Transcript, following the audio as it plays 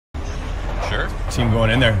sure? Team going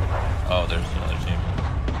in there. Oh, there's another team.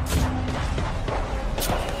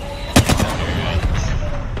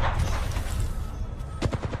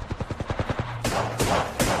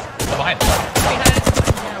 Oh, behind. Behind us.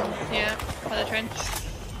 Yeah, by the trench.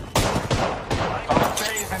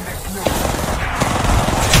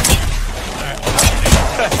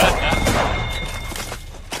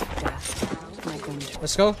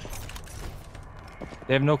 Let's go.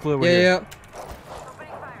 They have no clue where Yeah.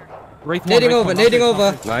 Wraith Nading over, nading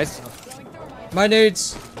over. Nice. My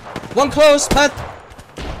nades. One close, Pat.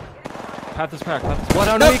 Path is cracked. Blood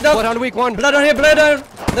on weak. Blood on weak. One. Blood on here, blood on.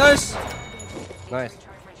 Nice. Nice.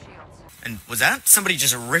 And was that somebody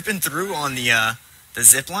just ripping through on the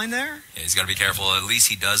zip line there? Yeah, he's got to be careful. At least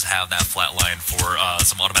he does have that flat line for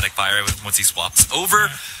some automatic fire once he swaps over.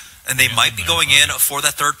 And they might be going in for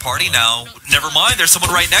that third party now. Never mind, there's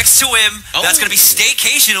someone right next to him. Oh. That's going to be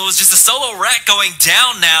Staycation. It was just a solo wreck going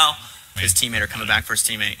down now. His teammate are coming back for his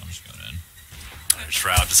teammate. I'm just going in.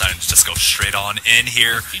 Shroud decided to just go straight on in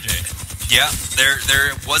here. Yeah,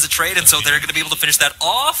 there was a trade, and so they're going to be able to finish that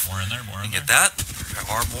off. More in there, more in there. Get that? There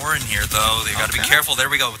are more in here, though. They've got to be careful. There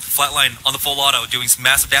we go. Flatline on the full auto, doing some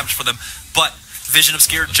massive damage for them. But Vision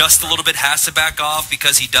Obscure just a little bit has to back off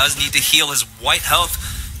because he does need to heal his white health.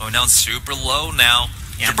 Going down super low now.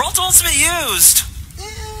 Yeah. Gibraltar's ultimate used.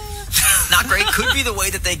 Not great. Could be the way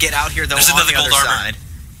that they get out here, though. There's on another the gold other armor. side.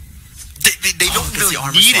 They don't really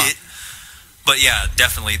need swap. it. But yeah,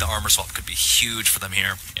 definitely the armor swap could be huge for them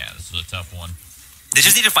here. Yeah, this is a tough one. They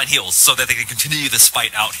just need to find heals so that they can continue this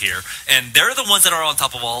fight out here. And they're the ones that are on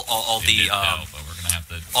top of all the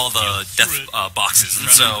death boxes. And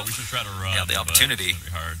so, we should try to run. yeah, the opportunity. Be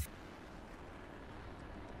hard.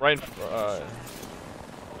 Right,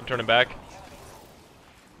 I'm turning back.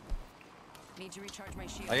 Need to recharge my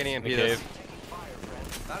shield. I can EMP Okay. this.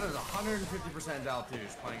 That is 150%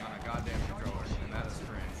 Daltoosh playing on a goddamn controller, and that is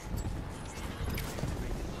cringe.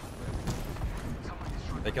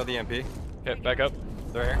 They killed the EMP. Okay, back up.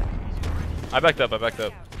 They're here. I backed up. I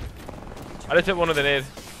just hit one of the nades.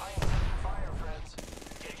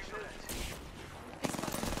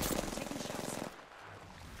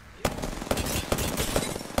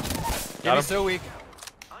 Got him. So weak.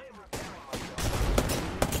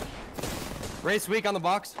 Wraith's weak on the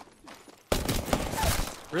box.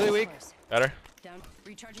 Really weak. Better. Down.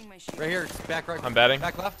 Recharging my shield. Right here. Back right. I'm batting.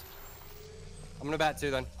 Back left. I'm gonna bat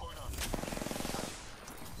too then.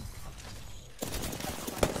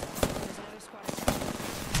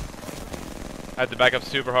 I have to back up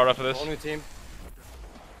super hard off of this. Whole new team.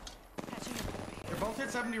 They're both hit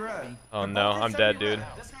 70 red. Oh no, I'm dead, dude.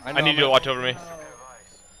 I I need you to watch over me.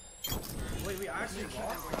 Wait, we actually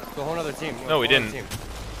lost that? It's a whole other team. No, we Whole other didn't. team.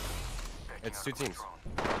 It's two teams.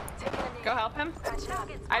 Go help him.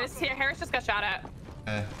 I just hear Harris just got shot at.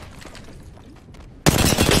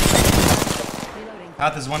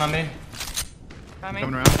 Path is one on me. Coming.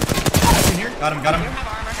 Coming around. In here. Got him. You have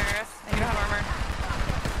armor, Harris. And you have armor.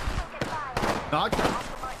 Knocked.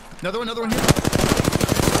 Another one here.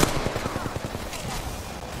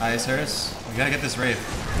 Nice, Harris. We gotta get this Wraith.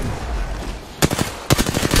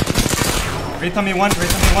 Wraith on me one.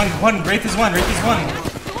 Wraith is one.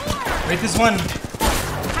 Wraith is one.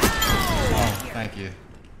 Oh, thank you.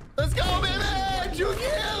 Let's go, baby! 2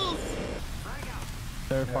 kills!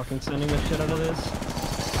 They're fucking sending the shit out of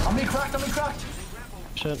this. I'm being cracked.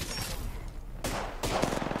 Shit.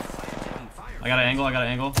 I got an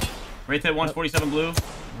angle. Wraith hit 147 blue.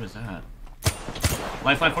 What is that?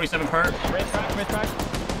 Lifeline 47 perk. Wraith crack.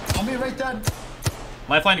 I'm being right dead.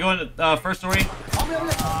 Lifeline going first story.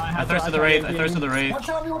 I thirsted the Wraith. Watch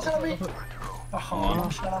out on me. Oh,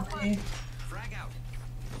 shot on me.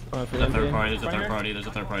 There's a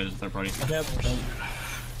third party. Yep.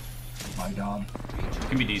 My god. We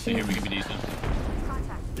can be decent here.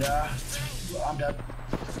 Yeah, I'm dead.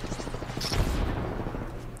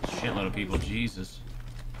 Shitload of people. Jesus.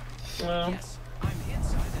 Well.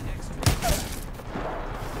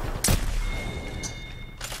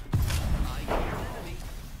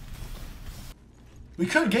 We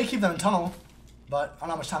could gatekeep them in tunnel, but I don't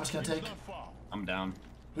know how much time it's gonna take. I'm down.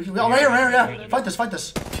 We can, right here, yeah. Fight this.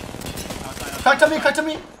 Cracked on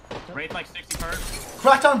me. Wraith like 60 perk.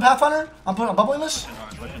 Cracked on Pathfinder. I'm bubbling this.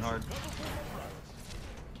 Pushing hard.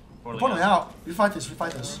 I'm pulling out. We fight this. I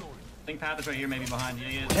think Path is right here, maybe behind. Yeah,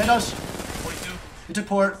 he is. Yeah, it does. 42. He took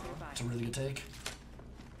port. It's a really good take.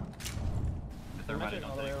 If they're ready,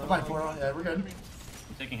 don't take. I'm behind port. Yeah, we're good.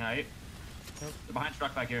 I'm taking height. They're behind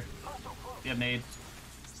Struck back here. They have nades.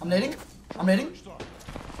 I'm nading.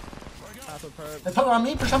 They put it on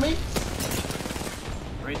me. Push on me.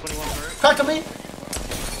 Wraith 21 perk.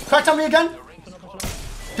 Cracked on me again.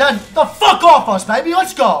 Dad, the fuck off us, baby.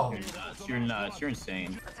 Let's go. You're nuts. You're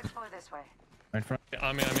insane. Let's explore this way. Right in front.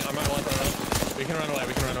 I might want to. We can run away.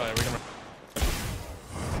 We can run away. We can run.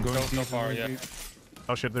 Go so far, yeah.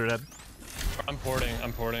 Oh shit, they're dead. I'm porting.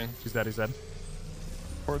 I'm porting. He's dead. He's dead.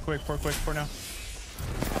 Port quick. Port quick. Port now.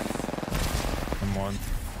 I'm one.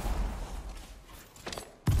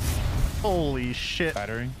 Holy shit.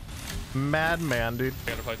 Battery. Madman, dude. I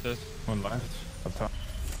gotta fight this. One left. Up top.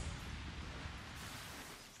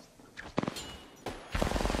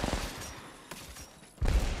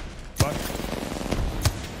 Fuck.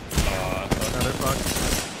 Another fuck.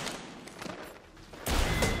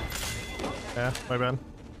 Yeah, my bad.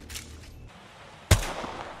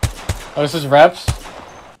 Oh, this is reps.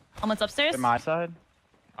 Helmet's upstairs. My side.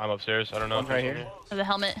 I'm upstairs. I don't know. One's right here. There's a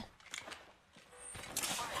helmet.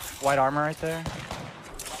 White armor right there.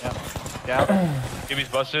 Yep. Yeah. Gibby's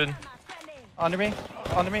busted. Under me.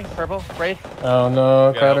 Under me. Purple. Wraith. Oh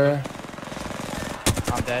no, Crowder.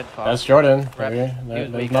 I'm dead. Fuck. That's Jordan. Rep. There, He was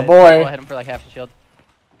there's weak. my boy. I hit him for like half the shield.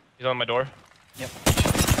 He's on my door. Yep.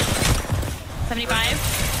 75.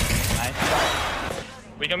 Nice.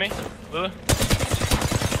 Weak on me. Lulu.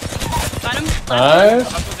 Got him.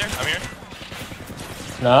 Nice. I'm here.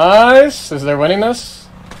 Nice. Is there winning this?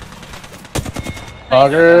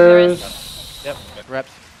 Poggers. Yep.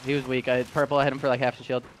 Reps. He was weak. I hit purple. I hit him for like half the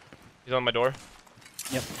shield. He's on my door.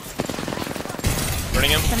 Yep.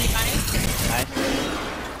 Burning him. 75. Nice.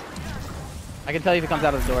 I can tell you if he comes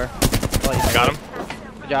out of the door. I got him.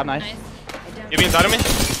 Good job. Nice. Gibby inside of me.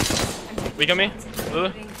 Weak on me.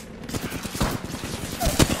 Lulu.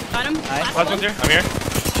 Got him. Nice. Last one's here. I'm here.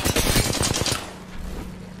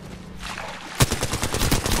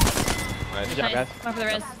 Nice. Good job, guys. One for the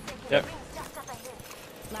res. Yep.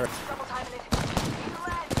 Where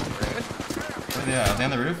are they at? Are they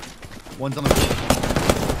on the roof? One's on the roof.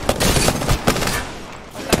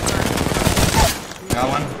 Got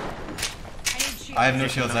one. I have no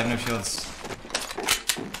shields. I have no shields.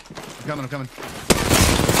 I'm coming.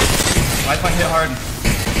 My point hit hard.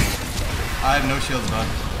 I have no shields, bud.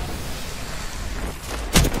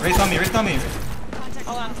 Wraith on me. Wraith on me.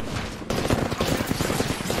 Hold on.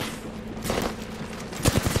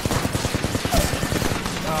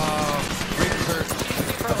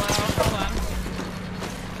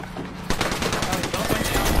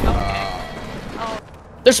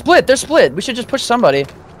 They're split. They're split. We should just push somebody.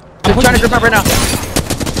 I'm trying to group up right now.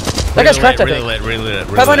 That guy's cracked, I think.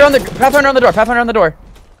 Pathfinder on the door. Pathfinder on the door.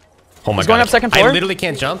 Oh my He's going God. up second floor. I literally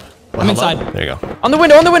can't jump. I'm inside. There you go. On the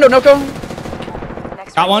window, Noko.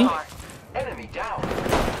 Got one. Enemy down.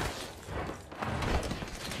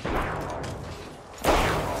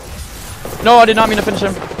 No, I did not mean to finish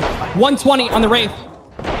him. 120 on the Wraith.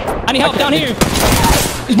 I need help down here.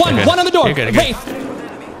 There's one on the door. You're good. Wraith.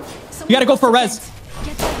 You gotta go for a res.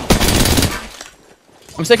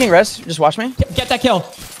 I'm sticking res. Just watch me. Get that kill.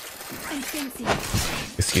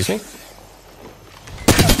 Excuse me?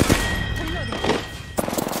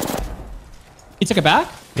 He took it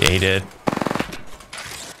back? Yeah, he did.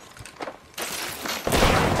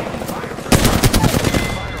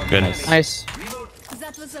 Good. Nice.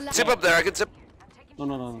 Zip up there, I can zip.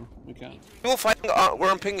 No, we can't. We'll fight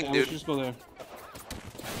where I'm pinging, Yeah, dude. just go there.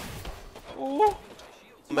 Oh,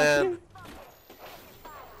 man.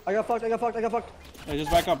 I got fucked. Hey,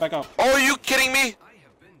 just back up. Oh, are you kidding me?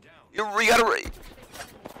 You gotta.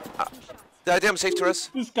 Goddamn, safe to res.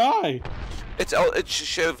 This guy. It's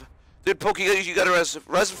Shiv. Dude, Pokey, you gotta res.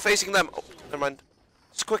 Res facing them. Oh, never mind.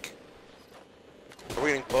 It's quick. We're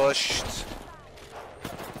getting pushed.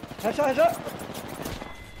 Headshot.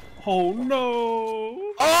 Oh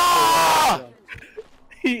no. Ah!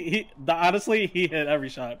 Honestly, he hit every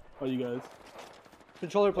shot. Oh, you guys.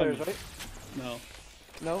 Controller players, right? No.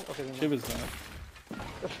 No? Okay. It was not.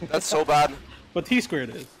 That's so bad. But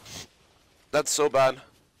T-squared is. That's so bad.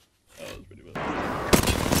 That was pretty bad.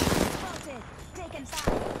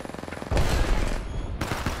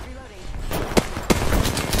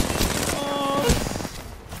 Oh,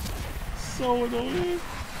 so annoying.